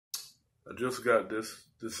I just got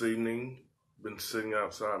this evening. Been sitting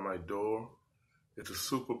outside my door. It's a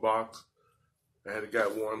super box. I had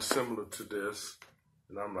got one similar to this,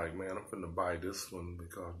 and I'm like, man, I'm finna buy this one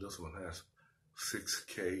because this one has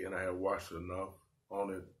 6K, and I have watched enough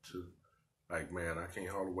on it to, like, man, I can't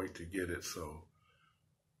hardly wait to get it. So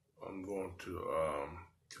I'm going to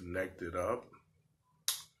connect it up,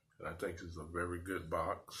 and I think it's a very good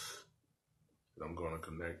box that I'm going to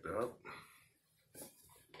connect up.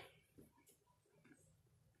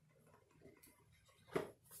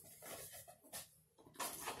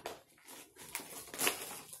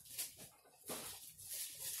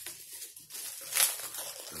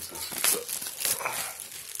 This is the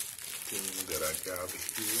thing that I got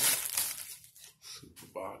here, super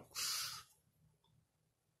box.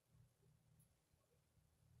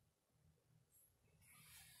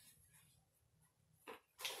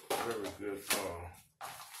 Very good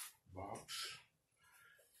box.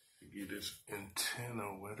 You get this antenna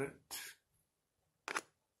with it.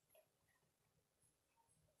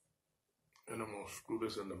 And I'm going to screw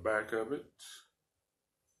this in the back of it.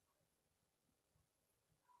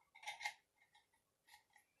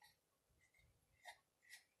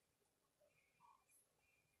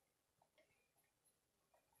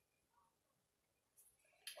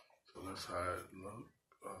 So that's how it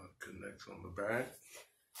connects on the back.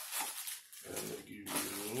 And they give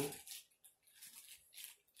you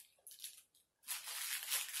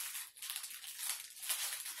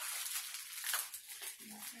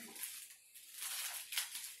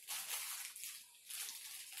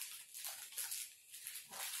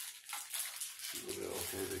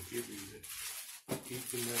okay, they give you the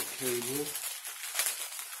Ethernet cable.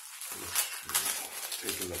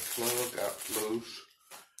 Taking the plug out loose.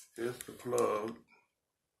 Here's the plug.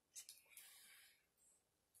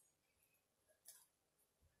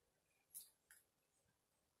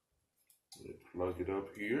 You plug it up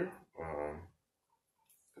here.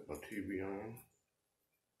 Got my TV on.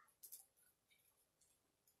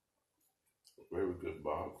 Very good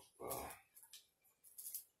box.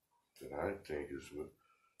 That I think is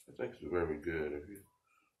very good. If you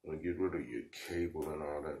want to get rid of your cable and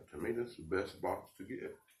all that, to me that's the best box to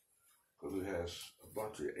get because it has a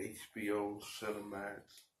bunch of HBO, Cinemax,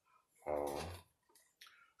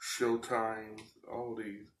 Showtime, all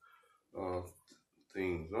these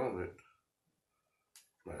things on it.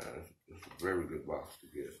 Man, it's a very good box to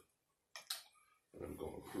get. And I'm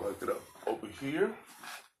going to plug it up over here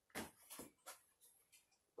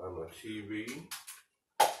by my TV.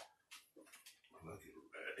 Plug it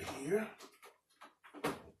right here.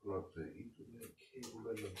 Plug the Ethernet cable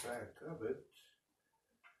in the back of it.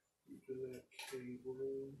 Ethernet cable.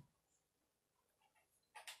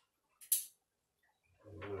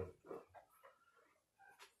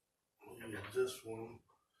 We'll use this one.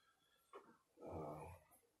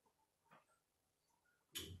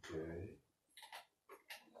 Okay.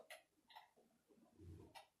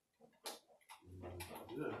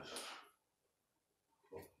 This.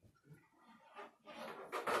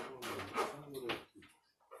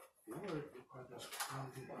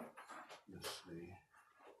 Let's see.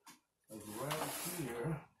 Like right here.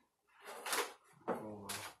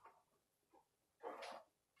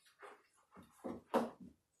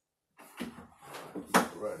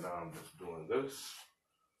 Right now I'm just doing this.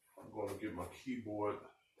 I'm going to get my keyboard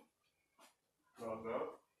plugged up.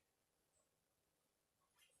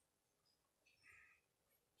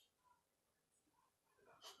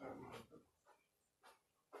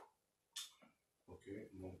 Okay,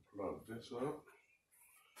 I'm going to plug this up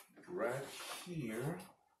right here.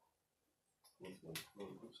 I'm going to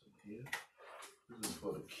plug this in here. This is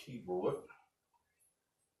for the keyboard.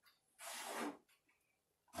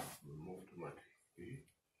 Remove to my TV.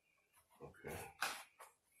 Okay.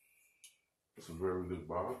 It's a very good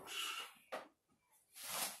box.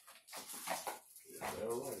 Yeah,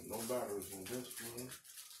 all right. No batteries in this one.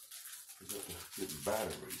 You got to get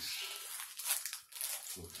batteries.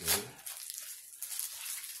 Okay.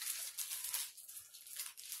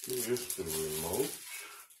 Here's the remote.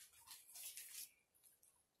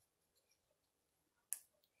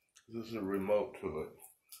 This is a remote to it.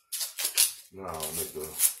 Now I need to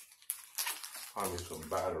find me some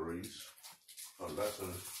batteries. Unless I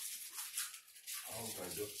don't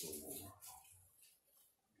think this will work.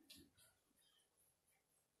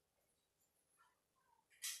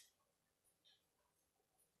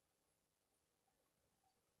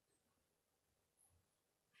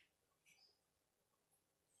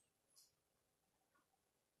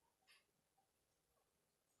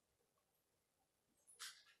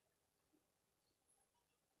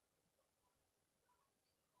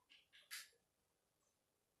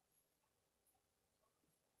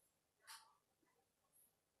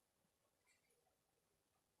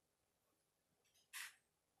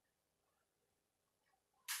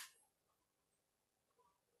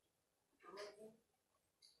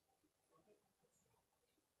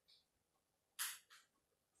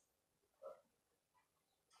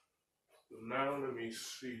 So now let me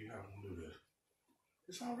see how to do this.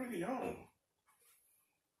 It's already on.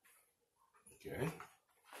 Okay.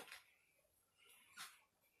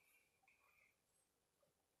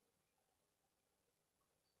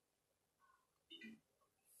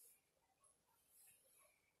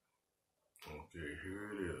 Okay,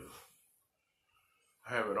 here it is.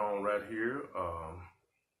 I have it on right here.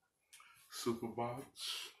 Superbox.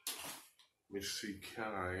 Let me see,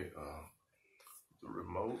 can I, the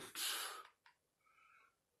remote.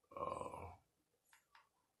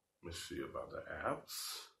 Let me see about the apps.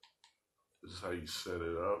 This is how you set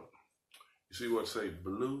it up. You see what say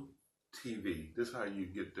Blue TV. This is how you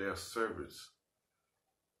get their service.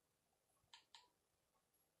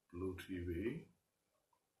 Blue TV.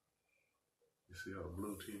 You see how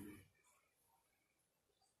Blue TV?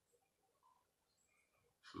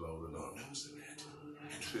 It's loading up. You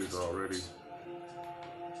see it's already.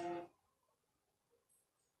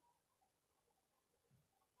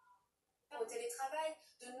 Au télétravail,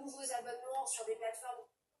 de nouveaux abonnements sur des plateformes.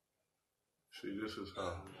 See, this is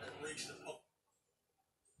how.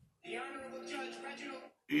 The Honorable Judge Reginald.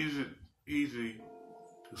 Easy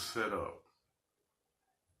to set up.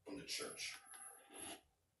 From the church.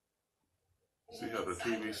 See how the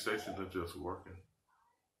TV stations are just working.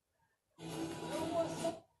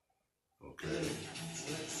 Okay.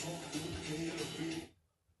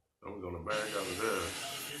 Now we're gonna back out of this.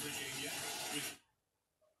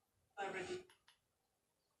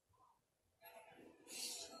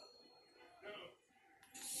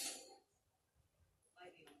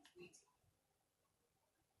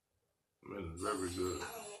 I mean, it's very good.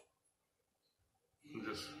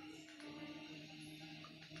 Just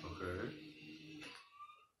okay.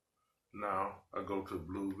 Now I go to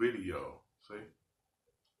Blue Video. See,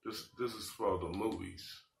 this is for the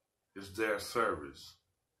movies. It's their service.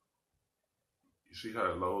 You see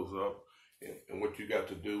how it loads up, and what you got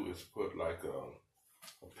to do is put like a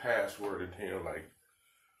password in here, like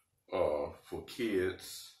for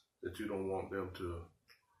kids that you don't want them to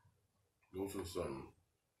go to some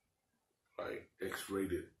like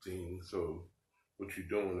X-rated thing. So what you're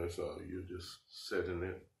doing is you're just setting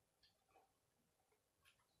it.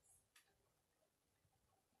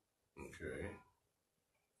 Okay.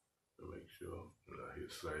 Make sure and I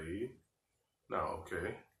hit save. Now,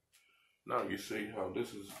 okay. Now you see how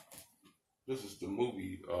this is the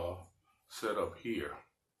movie set up here.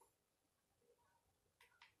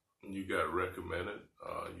 And you got recommended.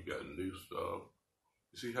 You got new stuff.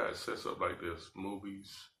 You see how it sets up like this: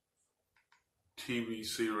 movies, TV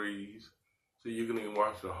series. So you can even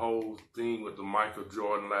watch the whole thing with the Michael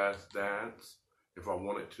Jordan Last Dance. If I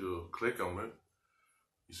wanted to click on it,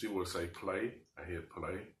 you see where it say play. I hit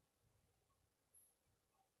play.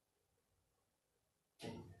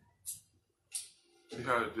 See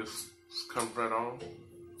how it just comes right on?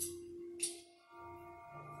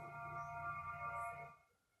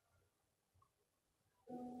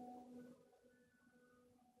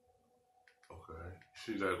 Okay,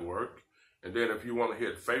 see that work? And then if you want to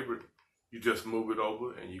hit favorite, you just move it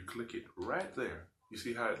over and you click it right there. You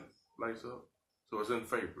see how it lights up? So it's in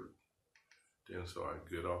favorite. Then so I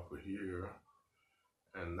get off of here,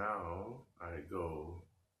 and now I go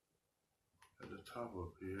at the top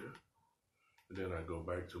up here, and then I go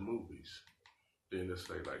back to movies. Then it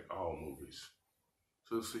say like all movies.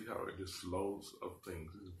 So see how it just loads up things.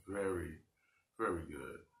 It's very, very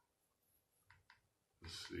good.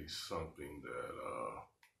 Let's see something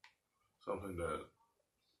that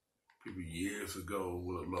people years ago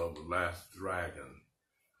would have loved, The Last Dragon.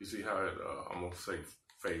 You see how it, I'm gonna say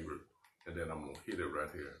favorite, and then I'm gonna hit it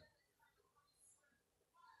right here.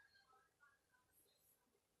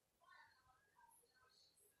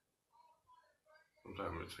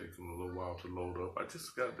 Sometimes it takes them a little while to load up. I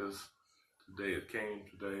just got this today. It came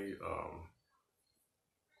today.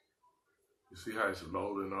 You see how it's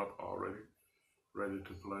loading up already, ready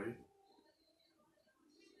to play.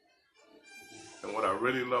 And what I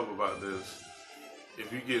really love about this,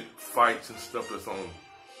 if you get fights and stuff that's on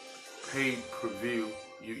paid per view,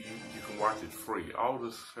 you can watch it free. All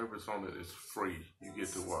the service on it is free. You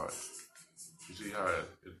get to watch. You see how it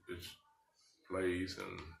plays,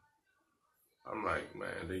 and I'm like,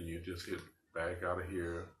 man, then you just hit back out of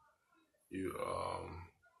here. You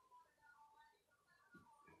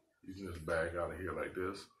can just back out of here like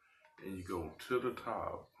this, and you go to the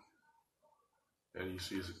top, and you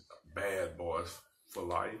see it's Bad Boys for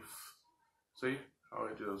Life. See how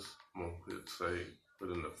it just, I'm gonna hit save,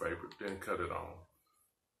 put in the favorite, then cut it on.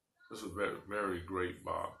 It's a very, very great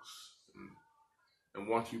box. And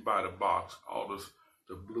once you buy the box, all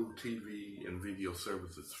the Blue TV and video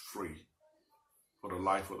service is free. for the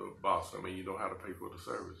life of the box. I mean, you don't have to pay for the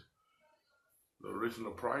service. The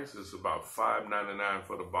original price is about $5.99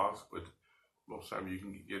 for the box, but most time you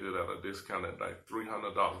can get it at a discount at like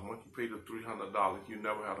 $300. Once you pay the $300, you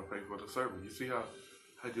never have to pay for the service. You see how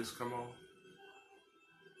this come on?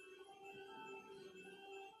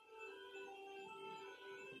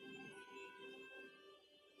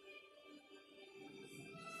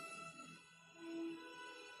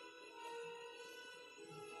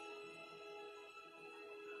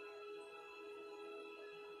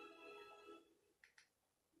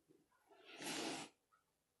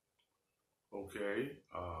 Okay.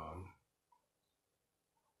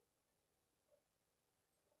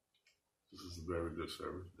 This is a very good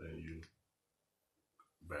service. Then you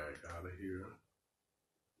back out of here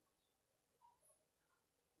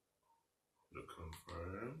to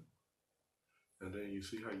confirm. And then you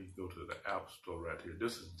see how you go to the App Store right here.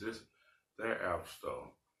 This is their App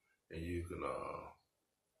Store. And you can,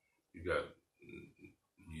 you got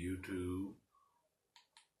YouTube.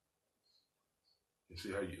 You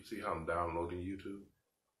see how I'm downloading YouTube?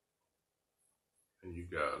 And you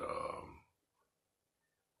got,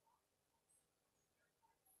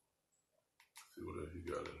 see what else you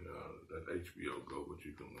got in here. That HBO Go, but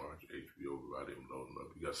you can watch HBO without even loading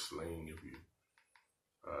up. You got Sling if you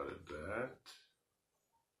added that.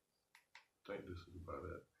 I think this is about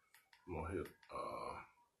it. I'm gonna hit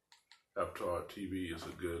Avatar TV is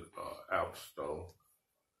a good app store.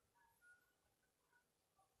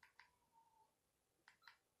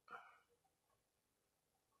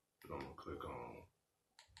 Then I'm gonna click on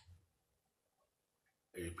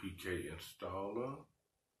APK installer.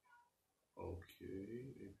 Okay,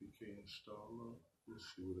 APK installer. Let's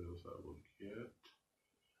see what else I will get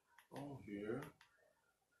on here.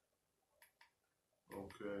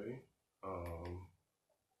 Okay.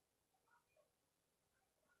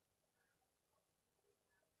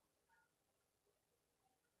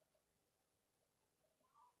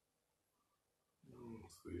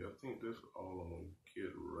 Let's see, I think that's all I'm gonna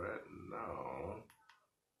get right now.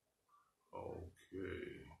 Okay.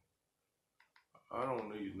 I don't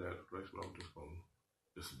need Netflix, but I'm just gonna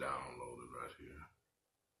download it right here.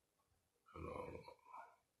 And I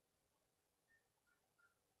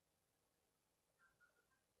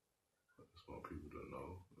just want people to know.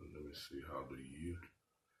 And let me see how do you.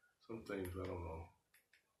 Some things I don't know.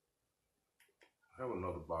 I have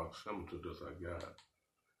another box similar to this I got,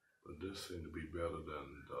 but this seemed to be better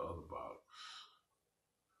than the other box.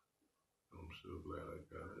 I'm so glad I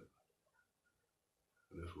got it.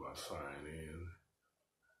 And this is where I sign in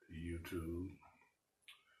to YouTube.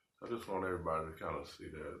 I just want everybody to kind of see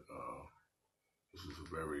that this is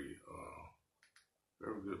a very,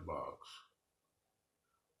 very good box.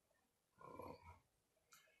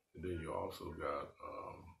 And then you also got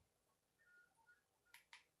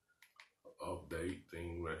update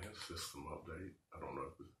thing right here, system update. I don't know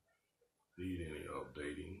if it need any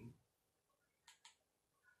updating.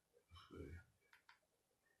 Let's see.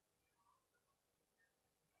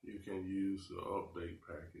 You can use the update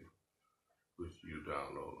packet which you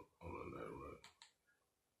download on the network.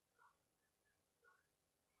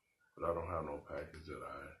 But I don't have no package that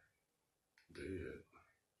I did.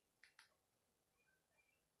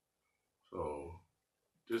 So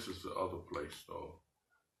this is the other Play Store,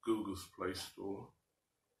 Google's Play Store.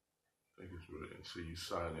 I think it's really, and so you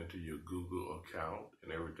sign into your Google account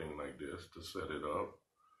and everything like this to set it up.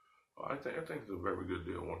 I think it's a very good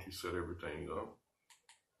deal once you set everything up.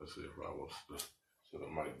 Let's see if I was to set up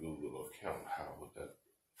my Google account.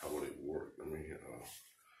 How would it work? I mean,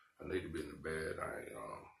 I need to be in the bed.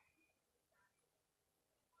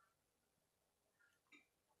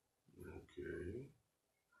 Okay.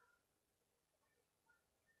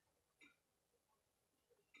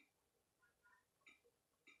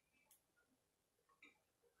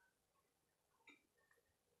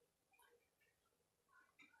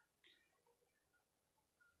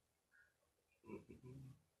 Mm-hmm.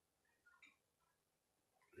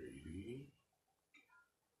 80.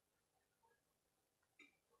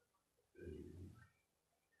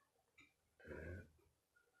 Add.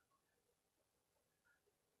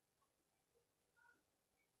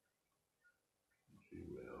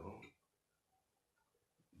 Gmail.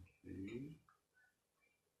 G.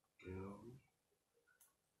 M.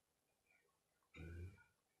 A.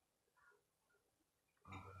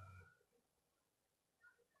 I.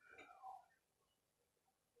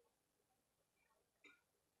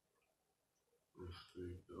 Let's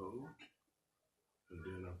see, go. And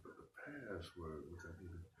then I put the password, which I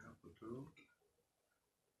need a capital.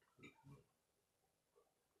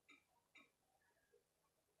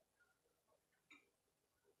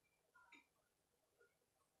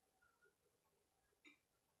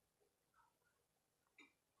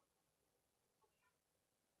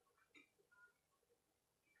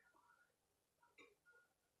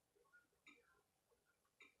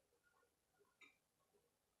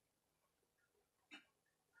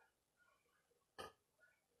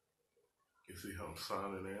 see how I'm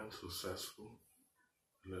signing in, successful.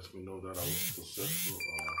 It lets me know that I was successful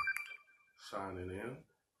signing in.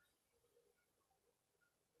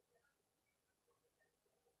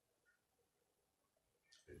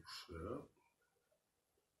 Accept.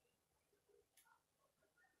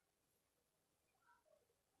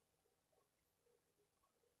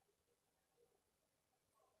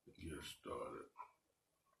 Get started.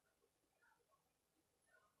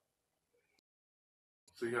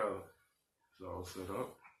 See how it's all set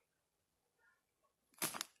up?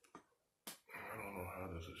 I don't know how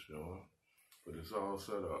this is showing, but it's all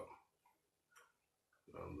set up.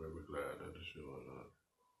 I'm very glad that it's showing up.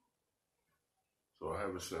 So I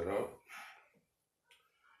have it set up.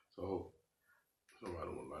 So I hope somebody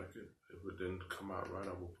will like it. If it didn't come out right,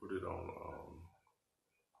 I will put it on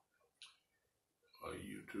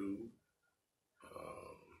YouTube,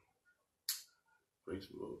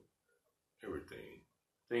 Facebook, everything.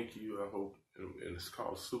 Thank you. I hope, and it's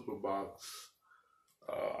called Superbox.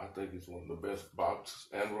 I think it's one of the best boxes,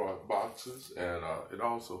 Android boxes, and it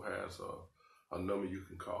also has a number you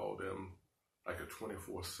can call them, like a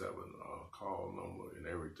 24/7 call number and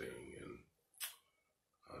everything. And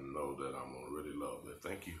I know that I'm gonna really love it.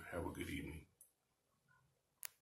 Thank you. Have a good evening.